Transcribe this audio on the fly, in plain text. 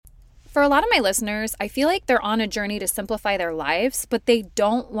For a lot of my listeners, I feel like they're on a journey to simplify their lives, but they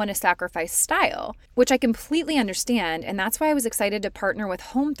don't want to sacrifice style, which I completely understand, and that's why I was excited to partner with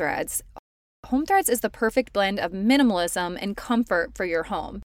Home Threads. Home Threads is the perfect blend of minimalism and comfort for your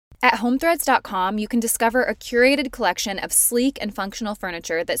home. At homethreads.com, you can discover a curated collection of sleek and functional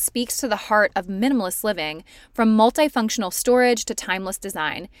furniture that speaks to the heart of minimalist living, from multifunctional storage to timeless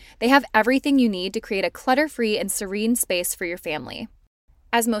design. They have everything you need to create a clutter-free and serene space for your family.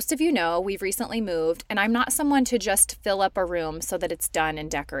 As most of you know, we've recently moved, and I'm not someone to just fill up a room so that it's done and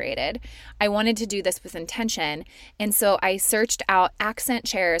decorated. I wanted to do this with intention, and so I searched out accent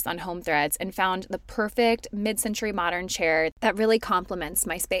chairs on Home Threads and found the perfect mid-century modern chair that really complements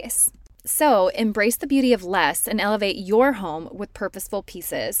my space. So, embrace the beauty of less and elevate your home with purposeful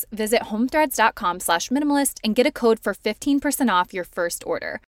pieces. Visit homethreads.com/minimalist and get a code for 15% off your first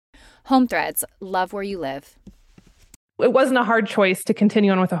order. Home Threads, love where you live. It wasn't a hard choice to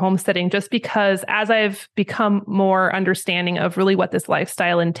continue on with the homesteading, just because as I've become more understanding of really what this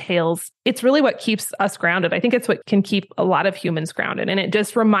lifestyle entails, it's really what keeps us grounded. I think it's what can keep a lot of humans grounded. And it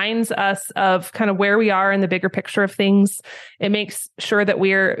just reminds us of kind of where we are in the bigger picture of things. It makes sure that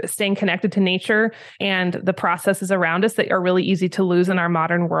we're staying connected to nature and the processes around us that are really easy to lose in our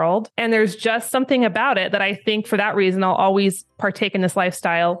modern world. And there's just something about it that I think for that reason, I'll always partake in this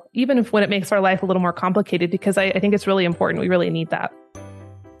lifestyle, even if when it makes our life a little more complicated, because I think it's really important. We really need that.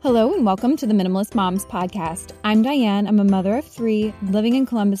 Hello and welcome to the Minimalist Moms Podcast. I'm Diane. I'm a mother of 3 living in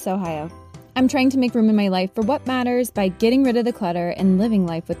Columbus, Ohio. I'm trying to make room in my life for what matters by getting rid of the clutter and living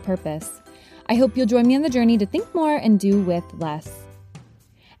life with purpose. I hope you'll join me on the journey to think more and do with less.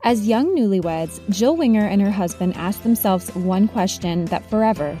 As young newlyweds, Jill Winger and her husband asked themselves one question that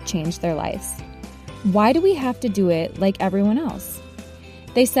forever changed their lives. Why do we have to do it like everyone else?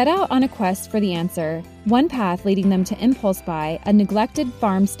 They set out on a quest for the answer, one path leading them to impulse buy a neglected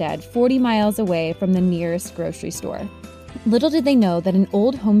farmstead 40 miles away from the nearest grocery store. Little did they know that an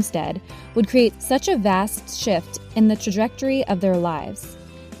old homestead would create such a vast shift in the trajectory of their lives.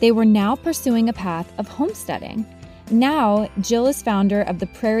 They were now pursuing a path of homesteading. Now, Jill is founder of the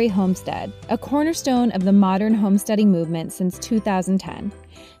Prairie Homestead, a cornerstone of the modern homesteading movement since 2010.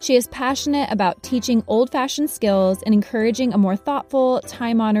 She is passionate about teaching old-fashioned skills and encouraging a more thoughtful,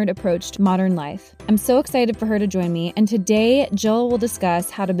 time-honored approach to modern life. I'm so excited for her to join me, and today Jill will discuss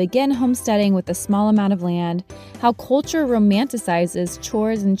how to begin homesteading with a small amount of land, how culture romanticizes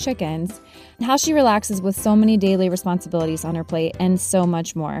chores and chickens, how she relaxes with so many daily responsibilities on her plate, and so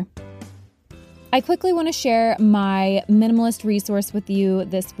much more. I quickly want to share my minimalist resource with you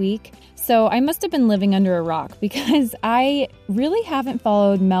this week. So I must have been living under a rock because I really haven't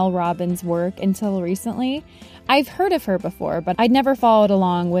followed Mel Robbins' work until recently. I've heard of her before, but I'd never followed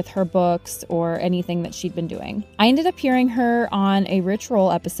along with her books or anything that she'd been doing. I ended up hearing her on a Rich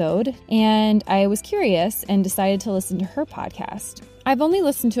Roll episode, and I was curious and decided to listen to her podcast. I've only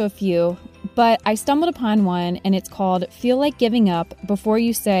listened to a few, but I stumbled upon one, and it's called Feel Like Giving Up Before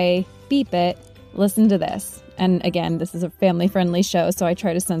You Say, Beep It. Listen to this. And again, this is a family-friendly show, so I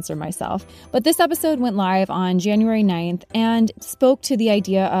try to censor myself. But this episode went live on January 9th and spoke to the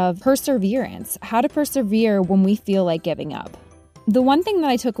idea of perseverance, how to persevere when we feel like giving up. The one thing that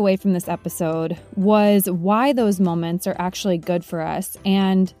I took away from this episode was why those moments are actually good for us.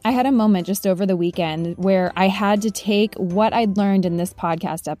 And I had a moment just over the weekend where I had to take what I'd learned in this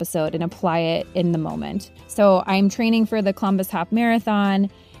podcast episode and apply it in the moment. So I'm training for the Columbus Half Marathon.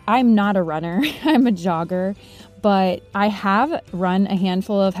 I'm not a runner, I'm a jogger, but I have run a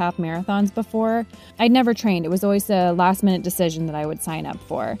handful of half marathons before. I'd never trained. It was always a last minute decision that I would sign up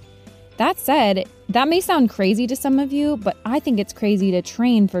for. That said, that may sound crazy to some of you, but I think it's crazy to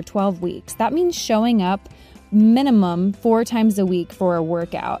train for 12 weeks. That means showing up minimum 4 times a week for a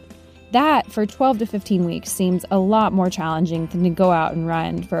workout. That, for 12 to 15 weeks, seems a lot more challenging than to go out and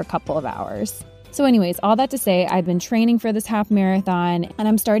run for a couple of hours. So anyways, all that to say, I've been training for this half marathon and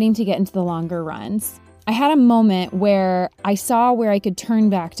I'm starting to get into the longer runs. I had a moment where I saw where I could turn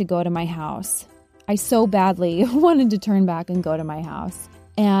back to go to my house. I so badly wanted to turn back and go to my house.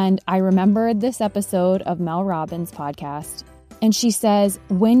 And I remembered this episode of Mel Robbins' podcast. And she says,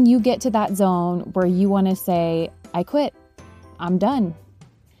 when you get to that zone where you want to say, I quit, I'm done.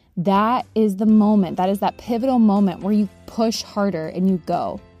 That is the moment, that is that pivotal moment where you push harder and you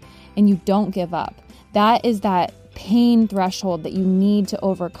go. And you don't give up. That is that pain threshold that you need to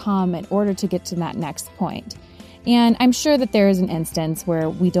overcome in order to get to that next point. And I'm sure that there is an instance where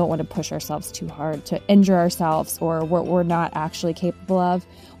we don't want to push ourselves too hard to injure ourselves or what we're not actually capable of.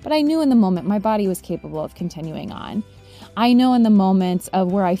 But I knew in the moment my body was capable of continuing on. I know in the moments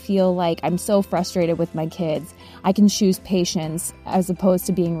of where I feel like I'm so frustrated with my kids, I can choose patience as opposed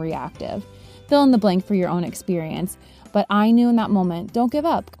to being reactive. Fill in the blank for your own experience. But I knew in that moment, don't give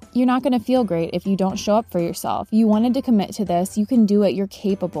up. You're not going to feel great if you don't show up for yourself. You wanted to commit to this. You can do it. You're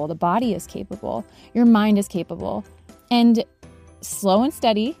capable. The body is capable. Your mind is capable. And slow and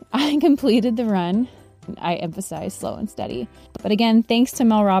steady, I completed the run. I emphasize slow and steady. But again, thanks to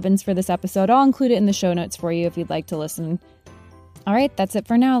Mel Robbins for this episode. I'll include it in the show notes for you if you'd like to listen. All right, that's it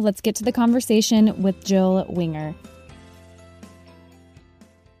for now. Let's get to the conversation with Jill Winger.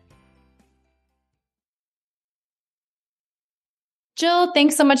 Jill,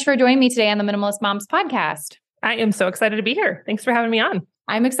 thanks so much for joining me today on the Minimalist Moms podcast. I am so excited to be here. Thanks for having me on.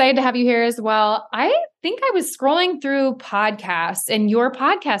 I'm excited to have you here as well. I think I was scrolling through podcasts and your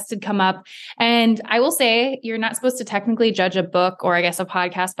podcast had come up. And I will say you're not supposed to technically judge a book or I guess a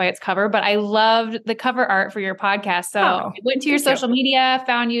podcast by its cover, but I loved the cover art for your podcast. So I went to your social media,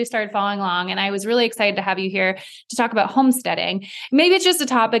 found you, started following along, and I was really excited to have you here to talk about homesteading. Maybe it's just a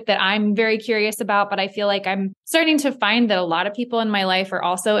topic that I'm very curious about, but I feel like I'm starting to find that a lot of people in my life are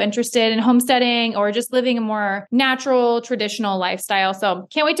also interested in homesteading or just living a more natural, traditional lifestyle. So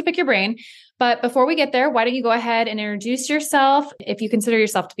can't wait to pick your brain. But before we get there, why don't you go ahead and introduce yourself if you consider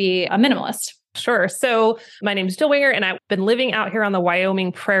yourself to be a minimalist? Sure. So my name is Jill Winger, and I've been living out here on the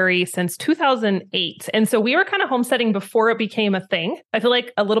Wyoming prairie since 2008. And so we were kind of homesteading before it became a thing. I feel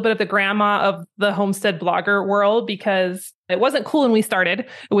like a little bit of the grandma of the homestead blogger world because it wasn't cool when we started.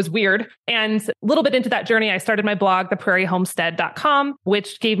 It was weird. And a little bit into that journey, I started my blog, theprairiehomestead.com,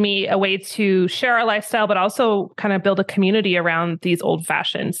 which gave me a way to share our lifestyle, but also kind of build a community around these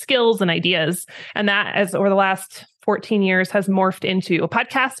old-fashioned skills and ideas. And that, as over the last 14 years, has morphed into a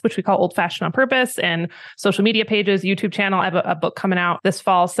podcast, which we call Old Fashioned on Purpose, and social media pages, YouTube channel. I have a book coming out this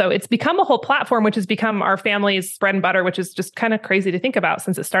fall. So it's become a whole platform, which has become our family's bread and butter, which is just kind of crazy to think about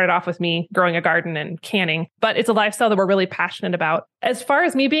since it started off with me growing a garden and canning. But it's a lifestyle that we're really passionate about. As far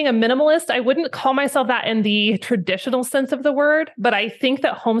as me being a minimalist, I wouldn't call myself that in the traditional sense of the word, but I think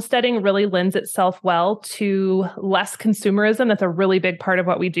that homesteading really lends itself well to less consumerism. That's a really big part of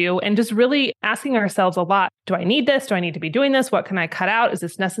what we do. And just really asking ourselves a lot, do I need this? Do I need to be doing this? What can I cut out? Is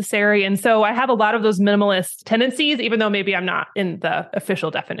this necessary? And so I have a lot of those minimalist tendencies, even though maybe I'm not in the official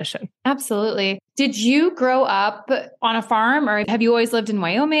definition. Absolutely. Did you grow up on a farm or have you always lived in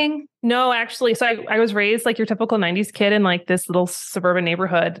Wyoming? No, actually. So I was raised like your typical 90s kid in like this little suburban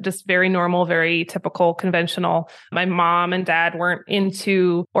neighborhood, just very normal, very typical, conventional. My mom and dad weren't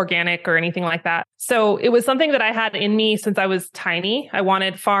into organic or anything like that. So it was something that I had in me since I was tiny. I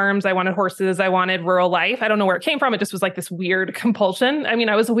wanted farms. I wanted horses. I wanted rural life. I don't know where it came from. It just was like this weird compulsion. I mean,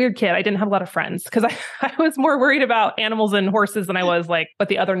 I was a weird kid. I didn't have a lot of friends because I was more worried about animals and horses than I was like what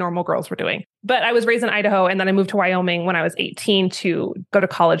the other normal girls were doing. But I was raised in Idaho, and then I moved to Wyoming when I was 18 to go to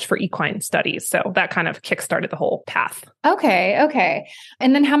college for equine studies. So that kind of kickstarted the whole path. Okay.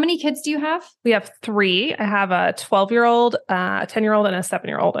 And then how many kids do you have? We have 3. I have a 12-year-old, a 10-year-old, and a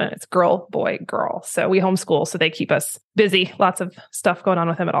 7-year-old, and it's girl, boy, girl. So we homeschool, so they keep us busy. Lots of stuff going on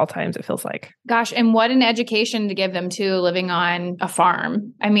with them at all times, it feels like. Gosh, and what an education to give them too, living on a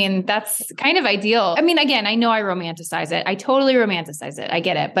farm. I mean, that's kind of ideal. I mean, again, I know I romanticize it. I totally romanticize it. I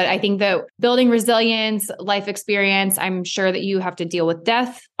get it. But I think that building resilience, life experience, I'm sure that you have to deal with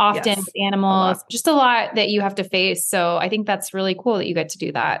death often with animals, just a lot that you have to face. So I think that's really cool that you get to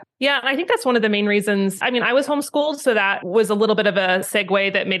do that. Yeah. And I think that's one of the main reasons. I mean, I was homeschooled, so that was a little bit of a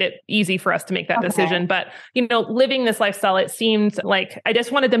segue that made it easy for us to make that decision. But, you know, living this lifestyle, it seemed like I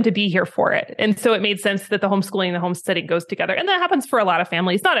just wanted them to be here for it. And so it made sense that the homeschooling and the homesteading goes together. And that happens for a lot of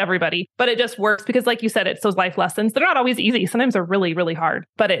families, not everybody, but it just works because like you said, it's those life lessons. They're not always easy. Sometimes they're really, really hard,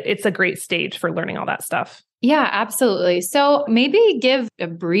 but it's a great stage for learning all that stuff. Yeah, absolutely. So maybe give a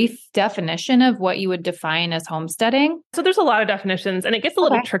brief definition of what you would define as homesteading. So there's a lot of definitions and it gets a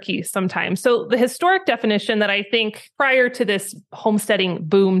little tricky sometimes. So the historic definition that I think prior to this homesteading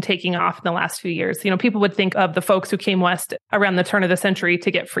boom taking off in the last few years, you know, people would think of the folks who came west around the turn of the century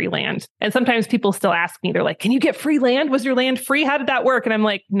to get free land. And sometimes people still ask me, they're like, can you get free land? Was your land free? How did that work? And I'm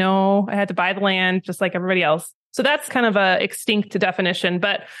like, no, I had to buy the land just like everybody else. So that's kind of a extinct definition.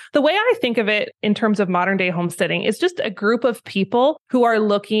 But the way I think of it in terms of modern day homesteading is just a group of people who are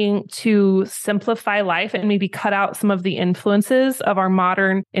looking to simplify life and maybe cut out some of the influences of our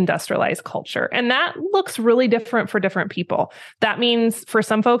modern industrialized culture. And that looks really different for different people. That means for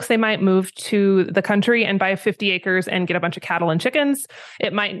some folks, they might move to the country and buy 50 acres and get a bunch of cattle and chickens.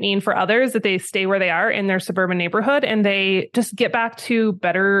 It might mean for others that they stay where they are in their suburban neighborhood and they just get back to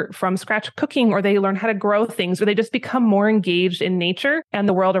better from scratch cooking, or they learn how to grow things, or they just become more engaged in nature and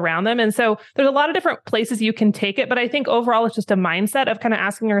the world around them. And so there's a lot of different places you can take it. But I think overall, it's just a mindset of kind of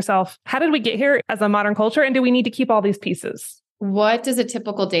asking yourself, how did we get here as a modern culture? And do we need to keep all these pieces? What does a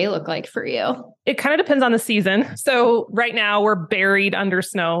typical day look like for you? It kind of depends on the season. So right now we're buried under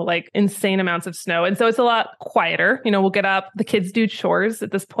snow, like insane amounts of snow. And so it's a lot quieter. We'll get up, the kids do chores.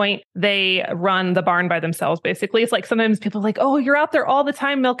 At this point, they run the barn by themselves, basically. It's like sometimes people are like, oh, you're out there all the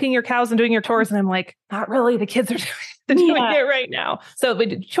time milking your cows and doing your chores. And I'm like, not really. The kids are doing it right now. So we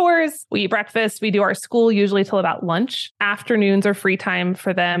do chores, we eat breakfast, we do our school usually till about lunch. Afternoons are free time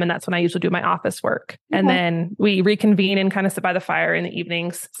for them. And that's when I usually do my office work. And then we reconvene and kind of sit by the fire in the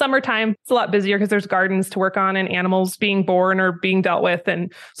evenings. Summertime, it's a lot busier because there's gardens to work on and animals being born or being dealt with.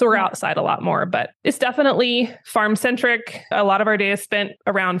 And so we're outside a lot more, but it's definitely farm centric. A lot of our day is spent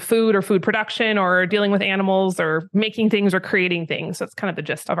around food or food production or dealing with animals or making things or creating things. So it's kind of the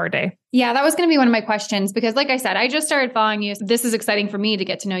gist of our day. Yeah, that was going to be one of my questions because like I said, I just started following you. So this is exciting for me to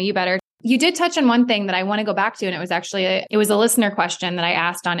get to know you better. You did touch on one thing that I want to go back to, and it was a listener question that I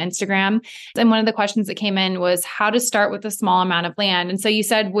asked on Instagram. And one of the questions that came in was how to start with a small amount of land. And so you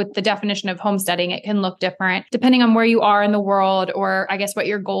said with the definition of homesteading, it can look different depending on where you are in the world, or I guess what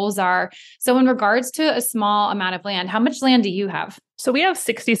your goals are. So in regards to a small amount of land, how much land do you have? So we have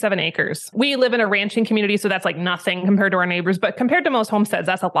 67 acres. We live in a ranching community, so that's like nothing compared to our neighbors. But compared to most homesteads,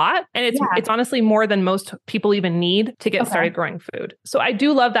 that's a lot. And it's honestly more than most people even need to get started growing food. So I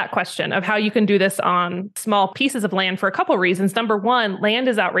do love that question of how you can do this on small pieces of land for a couple of reasons. Number one, land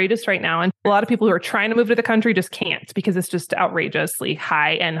is outrageous right now. And a lot of people who are trying to move to the country just can't because it's just outrageously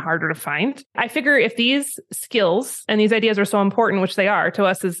high and harder to find. I figure if these skills and these ideas are so important, which they are to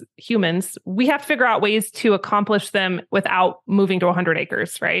us as humans, we have to figure out ways to accomplish them without moving to 100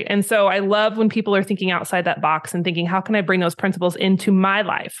 acres, right? And so I love when people are thinking outside that box and thinking, how can I bring those principles into my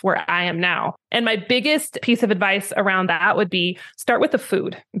life where I am now? And my biggest piece of advice around that would be start with the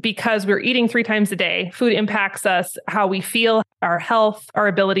food, because we're eating 3 times a day. Food impacts us, how we feel, our health, our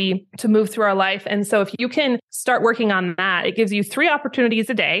ability to move through our life. And so if you can start working on that, it gives you 3 opportunities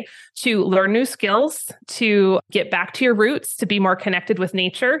a day to learn new skills, to get back to your roots, to be more connected with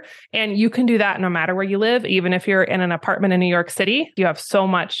nature. And you can do that no matter where you live. Even if you're in an apartment in New York City, you have so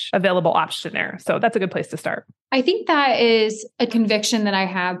much available option there. So that's a good place to start. I think that is a conviction that I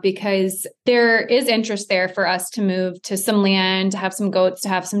have because there is interest there for us to move to some land, to have some goats, to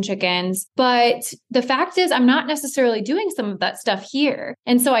have some chickens. But the fact is, I'm not necessarily doing some of that stuff here.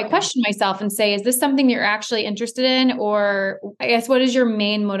 And so I question myself and say, is this something you're actually interested in? Or I guess, what is your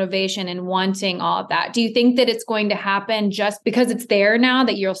main motivation in wanting all of that? Do you think that it's going to happen just because it's there now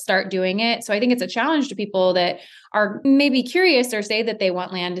that you'll start doing it? So I think it's a challenge to people that are maybe curious or say that they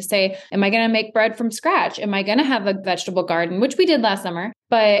want land to say, am I going to make bread from scratch? Am I going to have a vegetable garden, which we did last summer?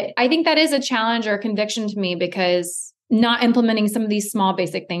 But I think that is a challenge or a conviction to me because not implementing some of these small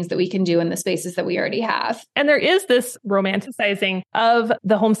basic things that we can do in the spaces that we already have. And there is this romanticizing of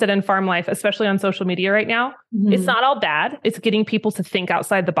the homestead and farm life, especially on social media right now. Mm-hmm. It's not all bad. It's getting people to think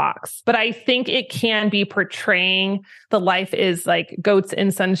outside the box. But I think it can be portraying the life is like goats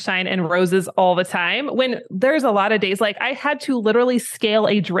in sunshine and roses all the time. When there's a lot of days, like I had to literally scale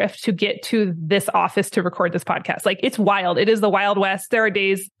a drift to get to this office to record this podcast. Like it's wild. It is the Wild West. There are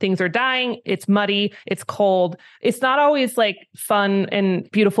days things are dying. It's muddy. It's cold. It's not always like fun and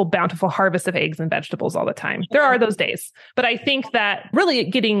beautiful, bountiful harvest of eggs and vegetables all the time. There are those days. But I think that really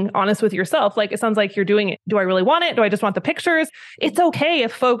getting honest with yourself, like it sounds like you're doing it. Do I really want it? Do I just want the pictures? It's okay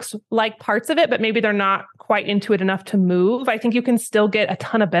if folks like parts of it, but maybe they're not quite into it enough to move. I think you can still get a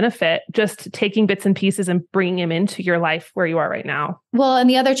ton of benefit just taking bits and pieces and bringing them into your life where you are right now. Well, and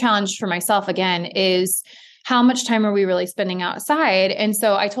the other challenge for myself, again, is how much time are we really spending outside? And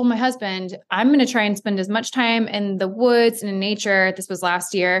so I told my husband, I'm going to try and spend as much time in the woods and in nature. This was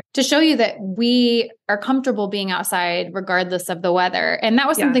last year to show you that we are comfortable being outside regardless of the weather. And that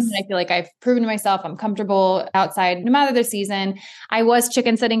was something that I feel like I've proven to myself. I'm comfortable outside no matter the season. I was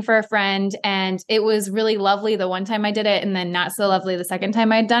chicken sitting for a friend and it was really lovely the one time I did it and then not so lovely the second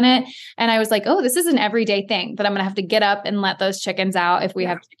time I'd done it. And I was like, oh, this is an everyday thing that I'm going to have to get up and let those chickens out if we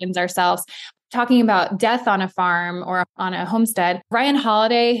have chickens ourselves. Talking about death on a farm or on a homestead, Ryan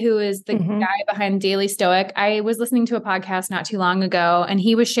Holiday, who is the guy behind Daily Stoic, I was listening to a podcast not too long ago, and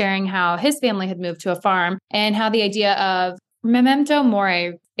he was sharing how his family had moved to a farm and how the idea of memento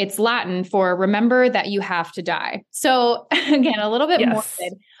mori, it's Latin for remember that you have to die. So again, a little bit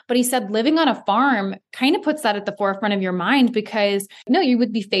morbid. But he said living on a farm kind of puts that at the forefront of your mind because you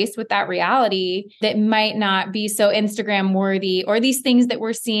would be faced with that reality that might not be so Instagram worthy or these things that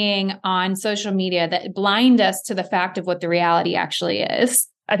we're seeing on social media that blind us to the fact of what the reality actually is.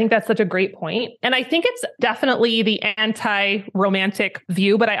 I think that's such a great point. And I think it's definitely the anti-romantic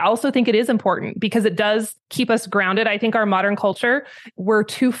view, but I also think it is important because it does keep us grounded. I think our modern culture, we're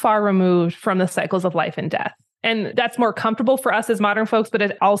too far removed from the cycles of life and death. And that's more comfortable for us as modern folks, but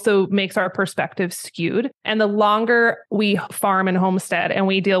it also makes our perspective skewed. And the longer we farm and homestead and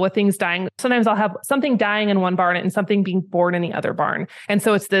we deal with things dying, sometimes I'll have something dying in one barn and something being born in the other barn. And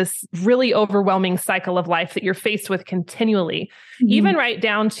so it's this really overwhelming cycle of life that you're faced with continually, even right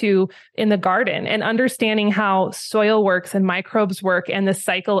down to in the garden and understanding how soil works and microbes work and the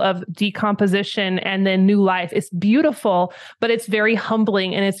cycle of decomposition and then new life. It's beautiful, but it's very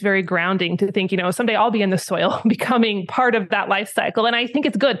humbling and it's very grounding to think, someday I'll be in the soil becoming part of that life cycle. And I think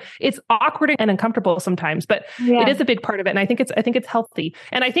it's good. It's awkward and uncomfortable sometimes, but it is a big part of it. And I think it's healthy.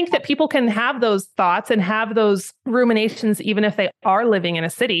 And I think that people can have those thoughts and have those ruminations, even if they are living in a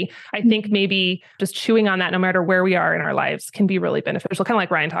city. I think maybe just chewing on that, no matter where we are in our lives, can be really beneficial, kind of like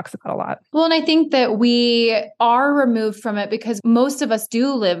Ryan talks about a lot. Well, and I think that we are removed from it because most of us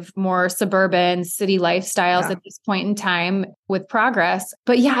do live more suburban city lifestyles at this point in time with progress.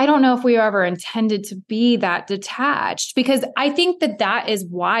 But I don't know if we ever intended to be that detached, because I think that is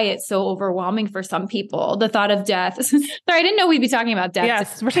why it's so overwhelming for some people. The thought of death. Sorry, I didn't know we'd be talking about death.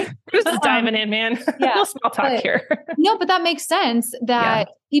 Yes, we're just diving in, man. No small talk here. No, but that makes sense that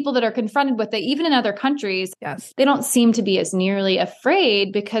people that are confronted with it, even in other countries, they don't seem to be as nearly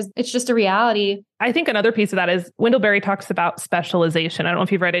afraid because it's just a reality. I think another piece of that is Wendell Berry talks about specialization. I don't know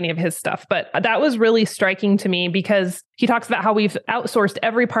if you've read any of his stuff, but that was really striking to me because he talks about how we've outsourced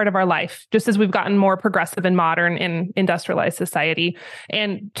every part of our life, just as we've gotten more progressive and modern in industrialized society.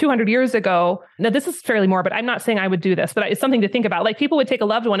 And 200 years ago, now this is fairly more, but I'm not saying I would do this, but it's something to think about. Like people would take a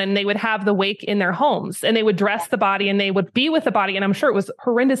loved one and they would have the wake in their homes and they would dress the body and they would be with the body. And I'm sure it was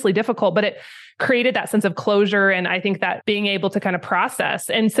horrendously difficult, but it created that sense of closure. And I think that being able to kind of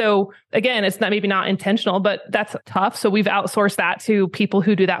process. And so again, it's maybe not intentional, but that's tough. So we've outsourced that to people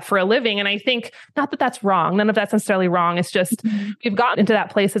who do that for a living. And I think not that that's wrong. None of that's necessarily wrong. It's just we've gotten into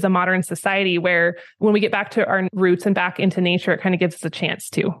that place as a modern society where when we get back to our roots and back into nature, it kind of gives us a chance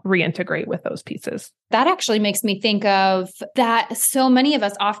to reintegrate with those pieces. That actually makes me think of that so many of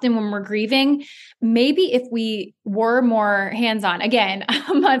us often when we're grieving, maybe if we were more hands-on, again,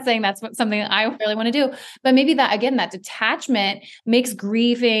 I'm not saying that's something that I really want to do, but maybe that, again, that detachment makes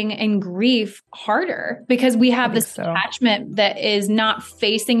grieving and grief harder because we have this detachment that is not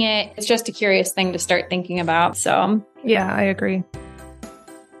facing it. It's just a curious thing to start thinking about. So yeah, I agree.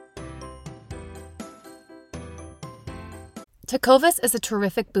 Tecovas is a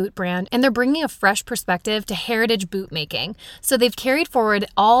terrific boot brand, and they're bringing a fresh perspective to heritage boot making. So they've carried forward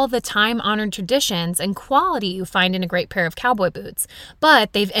all the time-honored traditions and quality you find in a great pair of cowboy boots,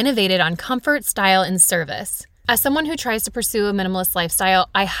 but they've innovated on comfort, style, and service. As someone who tries to pursue a minimalist lifestyle,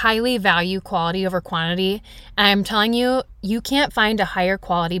 I highly value quality over quantity, and I'm telling you, you can't find a higher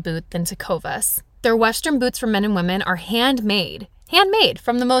quality boot than Tecovas. Their Western boots for men and women are handmade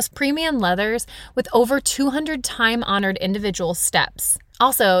from the most premium leathers with over 200 time-honored individual steps.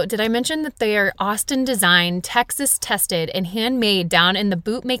 Also, did I mention that they are Austin designed, Texas tested, and handmade down in the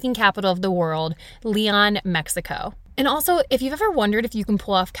boot-making capital of the world, Leon, Mexico. And also, if you've ever wondered if you can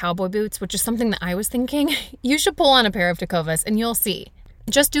pull off cowboy boots, which is something that I was thinking, you should pull on a pair of Tecovas and you'll see.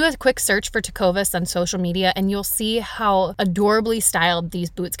 Just do a quick search for Tecovas on social media and you'll see how adorably styled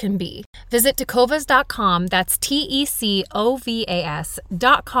these boots can be. Visit tecovas.com, that's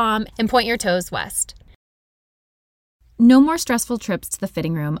TECOVAS.com, and point your toes west. No more stressful trips to the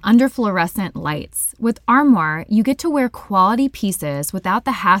fitting room under fluorescent lights. With Armoire, you get to wear quality pieces without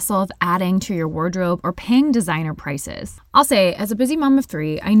the hassle of adding to your wardrobe or paying designer prices. I'll say, as a busy mom of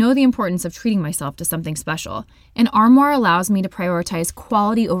 3, I know the importance of treating myself to something special, and Armoire allows me to prioritize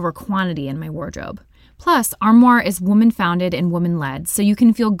quality over quantity in my wardrobe. Plus, Armoire is woman-founded and woman-led, so you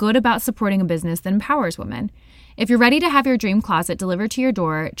can feel good about supporting a business that empowers women. If you're ready to have your dream closet delivered to your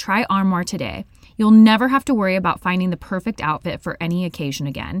door, try Armoire today. You'll never have to worry about finding the perfect outfit for any occasion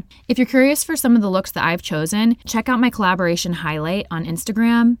again. If you're curious for some of the looks that I've chosen, check out my collaboration highlight on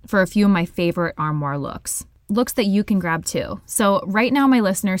Instagram for a few of my favorite Armoire looks. Looks that you can grab too. So right now my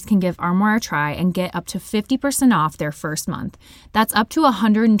listeners can give Armoire a try and get up to 50% off their first month. That's up to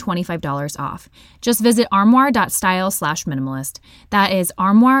 $125 off. Just visit armoire.style/minimalist. That is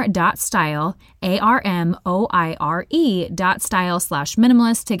armoire.style,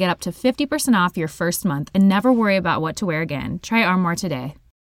 ARMOIRE.style/minimalist to get up to 50% off your first month and never worry about what to wear again. Try Armoire today.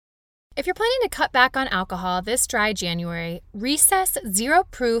 If you're planning to cut back on alcohol this dry January, Recess Zero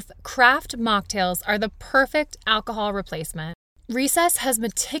Proof Craft Mocktails are the perfect alcohol replacement. Recess has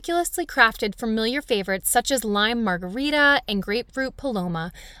meticulously crafted familiar favorites such as lime margarita and grapefruit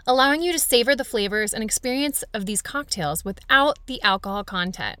paloma, allowing you to savor the flavors and experience of these cocktails without the alcohol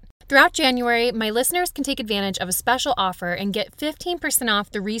content. Throughout January, my listeners can take advantage of a special offer and get 15%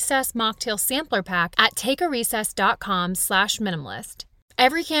 off the Recess Mocktail Sampler Pack at takearecess.com/minimalist.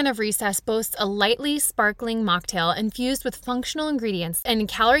 Every can of Recess boasts a lightly sparkling mocktail infused with functional ingredients and a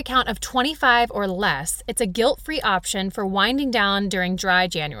calorie count of 25 or less. It's a guilt-free option for winding down during dry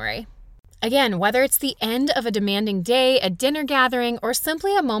January. Again, whether it's the end of a demanding day, a dinner gathering, or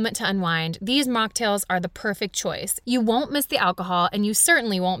simply a moment to unwind, these mocktails are the perfect choice. You won't miss the alcohol, and you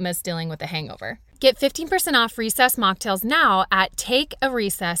certainly won't miss dealing with a hangover. Get 15% off Recess mocktails now at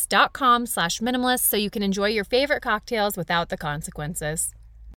takearecess.com/minimalist so you can enjoy your favorite cocktails without the consequences.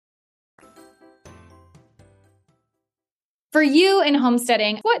 For you in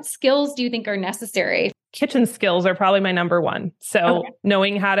homesteading, what skills do you think are necessary? Kitchen skills are probably my number one. So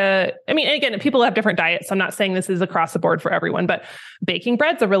knowing how to, I mean, again, people have different diets. So I'm not saying this is across the board for everyone, but baking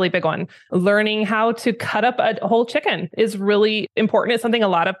bread's a really big one. Learning how to cut up a whole chicken is really important. It's something a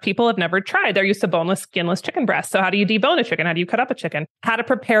lot of people have never tried. They're used to boneless, skinless chicken breasts. So how do you debone a chicken? How do you cut up a chicken? How to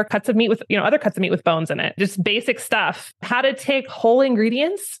prepare cuts of meat with, other cuts of meat with bones in it. Just basic stuff. How to take whole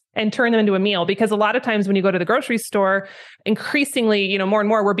ingredients and turn them into a meal. Because a lot of times when you go to the grocery store, increasingly, more and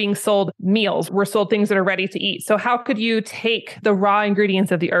more, we're being sold meals. We're sold things that are ready to eat. So how could you take the raw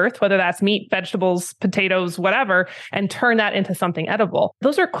ingredients of the earth, whether that's meat, vegetables, potatoes, whatever, and turn that into something edible?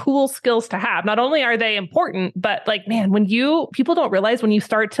 Those are cool skills to have. Not only are they important, but people don't realize when you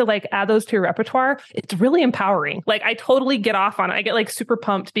start to add those to your repertoire, it's really empowering. I totally get off on it. I get super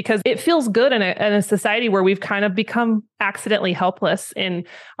pumped because it feels good in a society where we've kind of become accidentally helpless in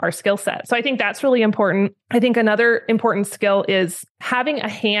our skill set. So I think that's really important. I think another important skill is having a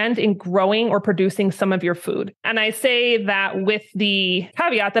hand in growing or producing some of your food. And I say that with the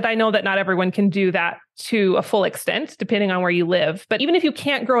caveat that I know that not everyone can do that to a full extent, depending on where you live. But even if you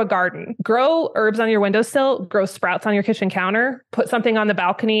can't grow a garden, grow herbs on your windowsill, grow sprouts on your kitchen counter, put something on the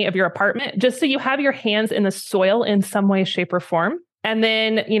balcony of your apartment, just so you have your hands in the soil in some way, shape, or form. And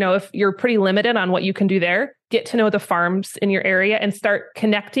then, if you're pretty limited on what you can do there, get to know the farms in your area and start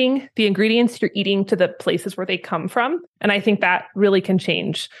connecting the ingredients you're eating to the places where they come from. And I think that really can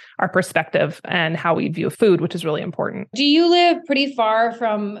change our perspective and how we view food, which is really important. Do you live pretty far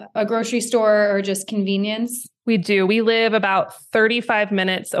from a grocery store or just convenience? We do. We live about 35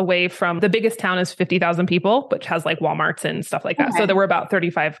 minutes away from the biggest town is 50,000 people, which has Walmarts and stuff like that. Okay. So that we're about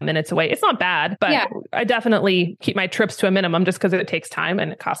 35 minutes away. It's not bad, but I definitely keep my trips to a minimum just because it takes time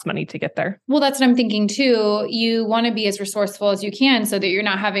and it costs money to get there. Well, that's what I'm thinking too. You want to be as resourceful as you can so that you're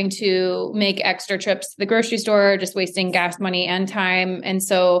not having to make extra trips to the grocery store, just wasting gas money and time. And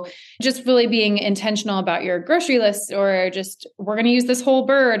so just really being intentional about your grocery list, or just, we're going to use this whole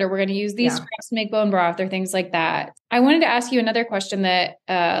bird, or we're going to use these scraps to make bone broth, or things like that. I wanted to ask you another question that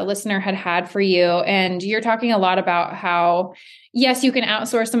a listener had for you. And you're talking a lot about how, yes, you can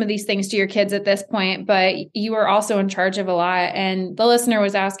outsource some of these things to your kids at this point, but you are also in charge of a lot. And the listener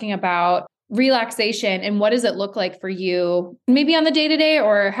was asking about relaxation and what does it look like for you, maybe on the day-to-day,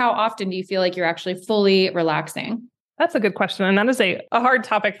 or how often do you feel like you're actually fully relaxing? That's a good question. And that is a hard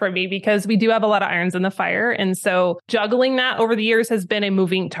topic for me because we do have a lot of irons in the fire. And so juggling that over the years has been a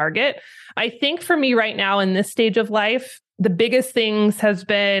moving target. I think for me right now in this stage of life, the biggest things has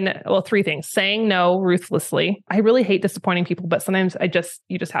been, three things: saying no ruthlessly. I really hate disappointing people, but sometimes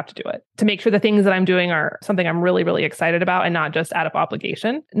you just have to do it to make sure the things that I'm doing are something I'm really, really excited about and not just out of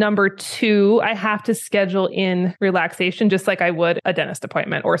obligation. Number two, I have to schedule in relaxation just like I would a dentist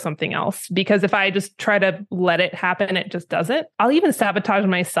appointment or something else. Because if I just try to let it happen, it just doesn't. I'll even sabotage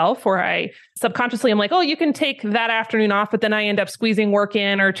myself where I subconsciously am like, you can take that afternoon off, but then I end up squeezing work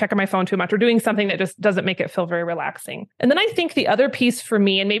in or checking my phone too much or doing something that just doesn't make it feel very relaxing. And then I think the other piece for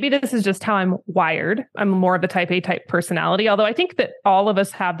me, and maybe this is just how I'm wired, I'm more of the type A type personality, although I think that all of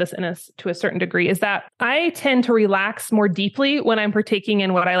us have this in us to a certain degree, is that I tend to relax more deeply when I'm partaking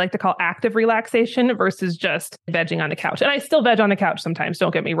in what I like to call active relaxation versus just vegging on the couch. And I still veg on the couch sometimes,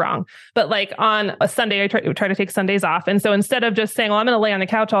 don't get me wrong. But on a Sunday, I try to take Sundays off. And so instead of just saying, I'm going to lay on the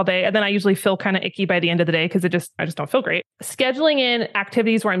couch all day, and then I usually feel kind of icky by the end of the day because I just don't feel great. Scheduling in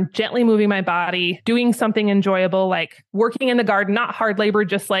activities where I'm gently moving my body, doing something enjoyable, like working in the garden, not hard labor,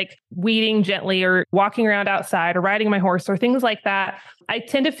 just weeding gently or walking around outside or riding my horse or things like that. I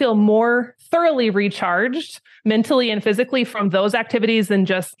tend to feel more thoroughly recharged mentally and physically from those activities than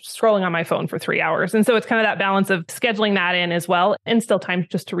just scrolling on my phone for 3 hours. And so it's kind of that balance of scheduling that in as well and still time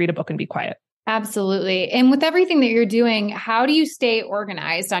just to read a book and be quiet. Absolutely. And with everything that you're doing, how do you stay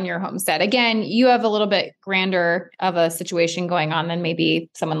organized on your homestead? Again, you have a little bit grander of a situation going on than maybe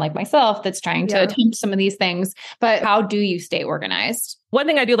someone like myself that's trying to attempt some of these things. But how do you stay organized? One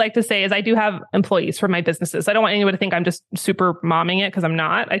thing I do like to say is I do have employees for my businesses. I don't want anyone to think I'm just super momming it because I'm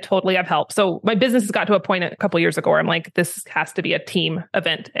not. I totally have help. So my business has got to a point a couple of years ago where I'm like, this has to be a team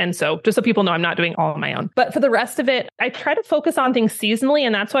event. And so just so people know, I'm not doing all on my own. But for the rest of it, I try to focus on things seasonally.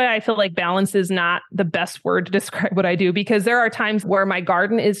 And that's why I feel like balance is not the best word to describe what I do, because there are times where my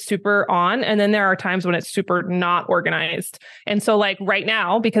garden is super on. And then there are times when it's super not organized. And so like right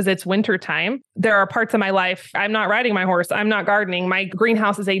now, because it's winter time, there are parts of my life, I'm not riding my horse. I'm not gardening. My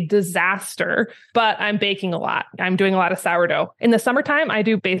greenhouse is a disaster, but I'm baking a lot. I'm doing a lot of sourdough. In the summertime, I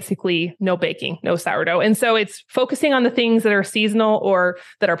do basically no baking, no sourdough. And so it's focusing on the things that are seasonal or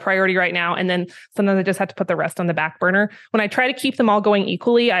that are priority right now. And then sometimes I just have to put the rest on the back burner. When I try to keep them all going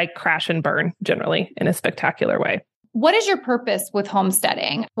equally, I crash and burn generally in a spectacular way. What is your purpose with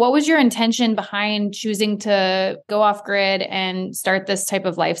homesteading? What was your intention behind choosing to go off grid and start this type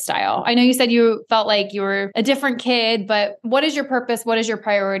of lifestyle? I know you said you felt like you were a different kid, but what is your purpose? What is your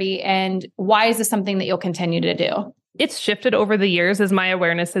priority? And why is this something that you'll continue to do? It's shifted over the years as my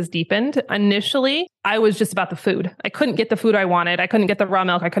awareness has deepened. Initially, I was just about the food. I couldn't get the food I wanted. I couldn't get the raw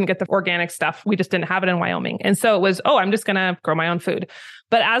milk. I couldn't get the organic stuff. We just didn't have it in Wyoming. And so it was, I'm just going to grow my own food.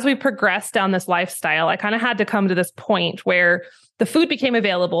 But as we progressed down this lifestyle, I kind of had to come to this point where the food became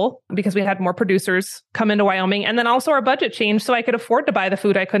available because we had more producers come into Wyoming. And then also our budget changed so I could afford to buy the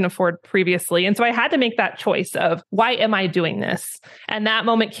food I couldn't afford previously. And so I had to make that choice of, why am I doing this? And that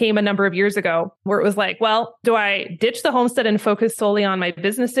moment came a number of years ago where it was like, well, do I ditch the homestead and focus solely on my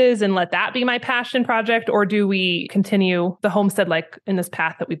businesses and let that be my passion project? Or do we continue the homestead like in this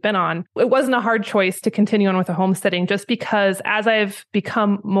path that we've been on? It wasn't a hard choice to continue on with the homesteading, just because as I've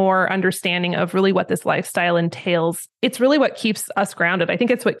become more understanding of really what this lifestyle entails, it's really what keeps us grounded. I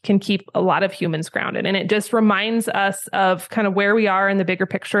think it's what can keep a lot of humans grounded. And it just reminds us of kind of where we are in the bigger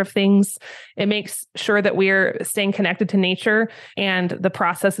picture of things. It makes sure that we're staying connected to nature and the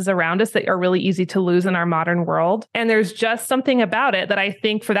processes around us that are really easy to lose in our modern world. And there's just something about it that I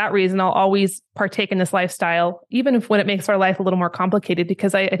think for that reason, I'll always partake in this lifestyle, even if when it makes our life a little more complicated,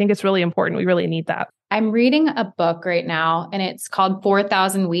 because I think it's really important. We really need that. I'm reading a book right now and it's called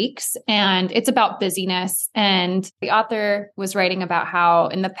 4,000 Weeks and it's about busyness. And the author was writing about how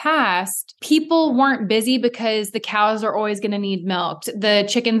in the past, people weren't busy because the cows are always going to need milked. The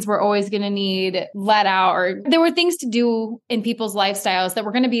chickens were always going to need let out, or there were things to do in people's lifestyles that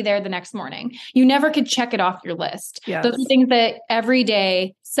were going to be there the next morning. You never could check it off your list. Yes. Those are things that every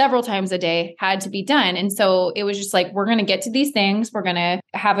day, several times a day had to be done. And so it was just like, we're going to get to these things. We're going to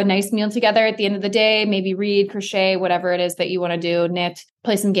have a nice meal together at the end of the day, maybe read, crochet, whatever it is that you want to do, knit,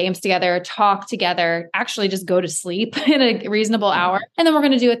 play some games together, talk together, actually just go to sleep in a reasonable hour. And then we're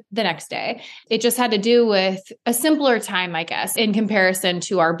going to do it the next day. It just had to do with a simpler time, I guess, in comparison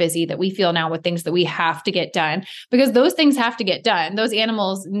to our busy that we feel now with things that we have to get done, because those things have to get done. Those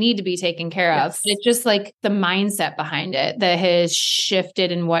animals need to be taken care of. Yes. It's just like the mindset behind it that has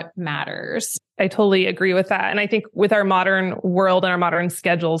shifted in what matters. I totally agree with that. And I think with our modern world and our modern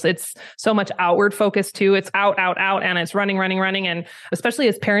schedules, it's so much outward focus too. It's out, and it's running. And especially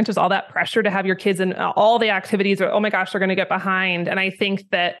as parents, there's all that pressure to have your kids in all the activities or, oh my gosh, they're going to get behind. And I think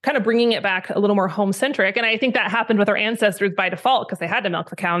that kind of bringing it back a little more home centric. And I think that happened with our ancestors by default because they had to milk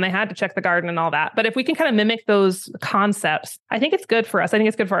the cow and they had to check the garden and all that. But if we can kind of mimic those concepts, I think it's good for us. I think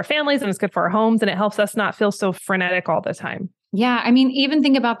it's good for our families and it's good for our homes. And it helps us not feel so frenetic all the time. Yeah. I mean, even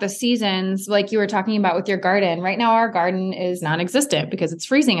think about the seasons, like you were talking about with your garden. Right now, our garden is non-existent because it's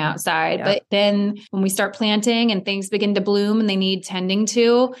freezing outside. Yeah. But then when we start planting and things begin to bloom and they need tending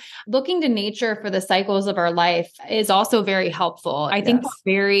to, looking to nature for the cycles of our life is also very helpful. I think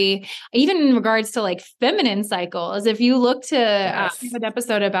very, even in regards to like feminine cycles, if you look to an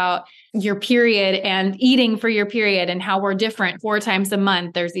episode about your period and eating for your period and how we're different 4 times a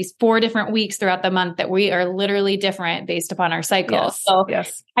month. There's these 4 different weeks throughout the month that we are literally different based upon our cycles.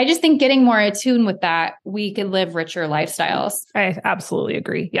 Yes. I just think getting more attuned with that, we could live richer lifestyles. I absolutely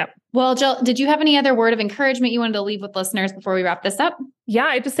agree. Yep. Well, Jill, did you have any other word of encouragement you wanted to leave with listeners before we wrap this up? Yeah,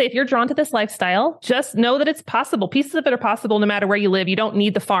 I just say if you're drawn to this lifestyle, just know that it's possible. Pieces of it are possible no matter where you live. You don't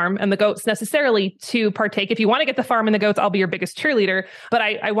need the farm and the goats necessarily to partake. If you want to get the farm and the goats, I'll be your biggest cheerleader. But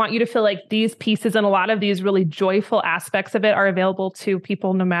I want you to feel like these pieces and a lot of these really joyful aspects of it are available to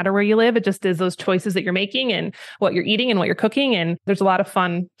people no matter where you live. It just is those choices that you're making and what you're eating and what you're cooking. And there's a lot of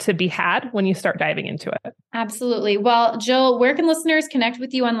fun to be had when you start diving into it. Absolutely. Well, Jill, where can listeners connect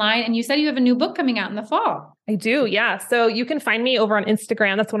with you online? And you said you have a new book coming out in the fall. I do. Yeah. So you can find me over on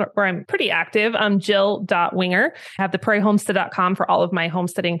Instagram. That's where I'm pretty active. I'm Jill.Winger. I have the prairiehomestead.com for all of my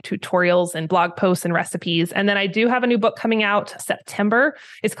homesteading tutorials and blog posts and recipes. And then I do have a new book coming out September.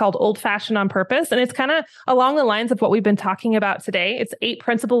 It's called Old Fashioned on Purpose. And it's kind of along the lines of what we've been talking about today. It's 8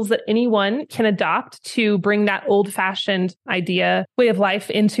 principles that anyone can adopt to bring that old fashioned idea, way of life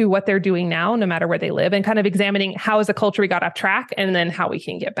into what they're doing now, no matter where they live, and kind of examining how as a culture we got off track and then how we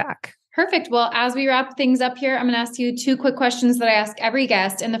can get back. Perfect. Well, as we wrap things up here, I'm going to ask you 2 quick questions that I ask every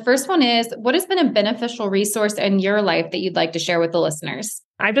guest. And the first one is, what has been a beneficial resource in your life that you'd like to share with the listeners?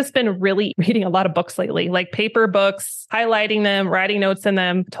 I've just been really reading a lot of books lately, like paper books, highlighting them, writing notes in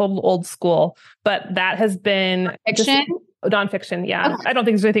them, total old school. But that has been Fiction? Nonfiction. Yeah. Okay. I don't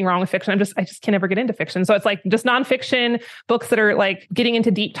think there's anything wrong with fiction. I just can never get into fiction. So it's like just nonfiction books that are like getting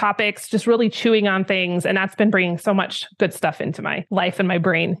into deep topics, just really chewing on things. And that's been bringing so much good stuff into my life and my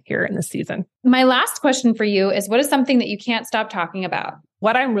brain here in this season. My last question for you is, what is something that you can't stop talking about?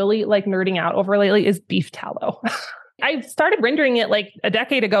 What I'm really like nerding out over lately is beef tallow. I started rendering it like a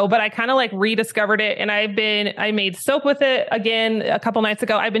decade ago, but I kind of like rediscovered it. And I made soap with it again a couple nights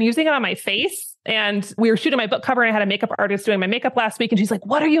ago. I've been using it on my face. And we were shooting my book cover and I had a makeup artist doing my makeup last week. And she's like,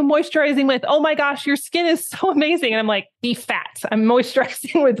 what are you moisturizing with? Oh my gosh, your skin is so amazing. And I'm like, beef fat. I'm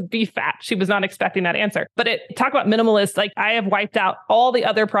moisturizing with beef fat. She was not expecting that answer. But talk about minimalist. Like I have wiped out all the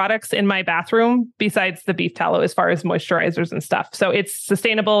other products in my bathroom besides the beef tallow as far as moisturizers and stuff. So it's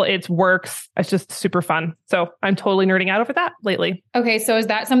sustainable. It works. It's just super fun. So I'm totally nerding out over that lately. Okay. So is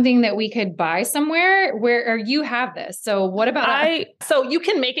that something that we could buy somewhere or you have this? So what about So you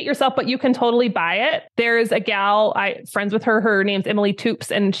can make it yourself, but you can totally buy it. There's a gal, friends with her. Her name's Emily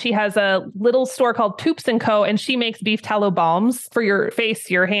Toops, and she has a little store called Toops & Co. And she makes beef tallow balms for your face,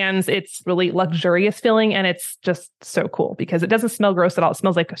 your hands. It's really luxurious feeling. And it's just so cool because it doesn't smell gross at all. It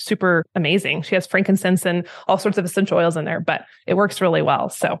smells like super amazing. She has frankincense and all sorts of essential oils in there, but it works really well.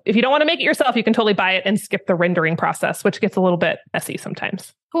 So if you don't want to make it yourself, you can totally buy it and skip the rendering process, which gets a little bit messy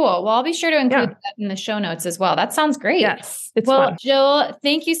sometimes. Cool. Well, I'll be sure to include that in the show notes as well. That sounds great. Yes. It's fun. Jill,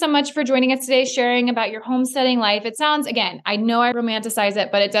 thank you so much for joining us today, sharing about your homesteading life. It sounds, again, I know I romanticize it,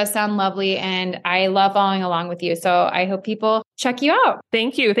 but it does sound lovely. And I love following along with you. So I hope people check you out.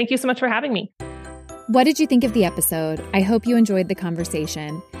 Thank you. Thank you so much for having me. What did you think of the episode? I hope you enjoyed the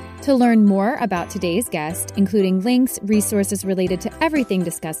conversation. To learn more about today's guest, including links, resources related to everything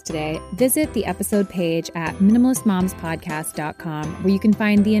discussed today, visit the episode page at minimalistmomspodcast.com, where you can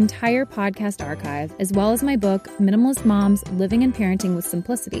find the entire podcast archive, as well as my book, Minimalist Moms, Living and Parenting with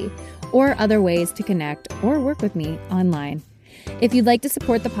Simplicity, or other ways to connect or work with me online. If you'd like to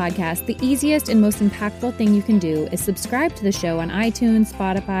support the podcast, the easiest and most impactful thing you can do is subscribe to the show on iTunes,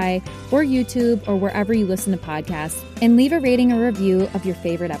 Spotify, or YouTube, or wherever you listen to podcasts, and leave a rating or review of your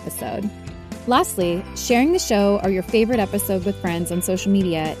favorite episode. Lastly, sharing the show or your favorite episode with friends on social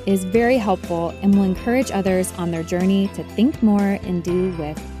media is very helpful and will encourage others on their journey to think more and do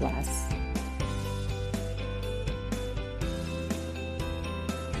with less.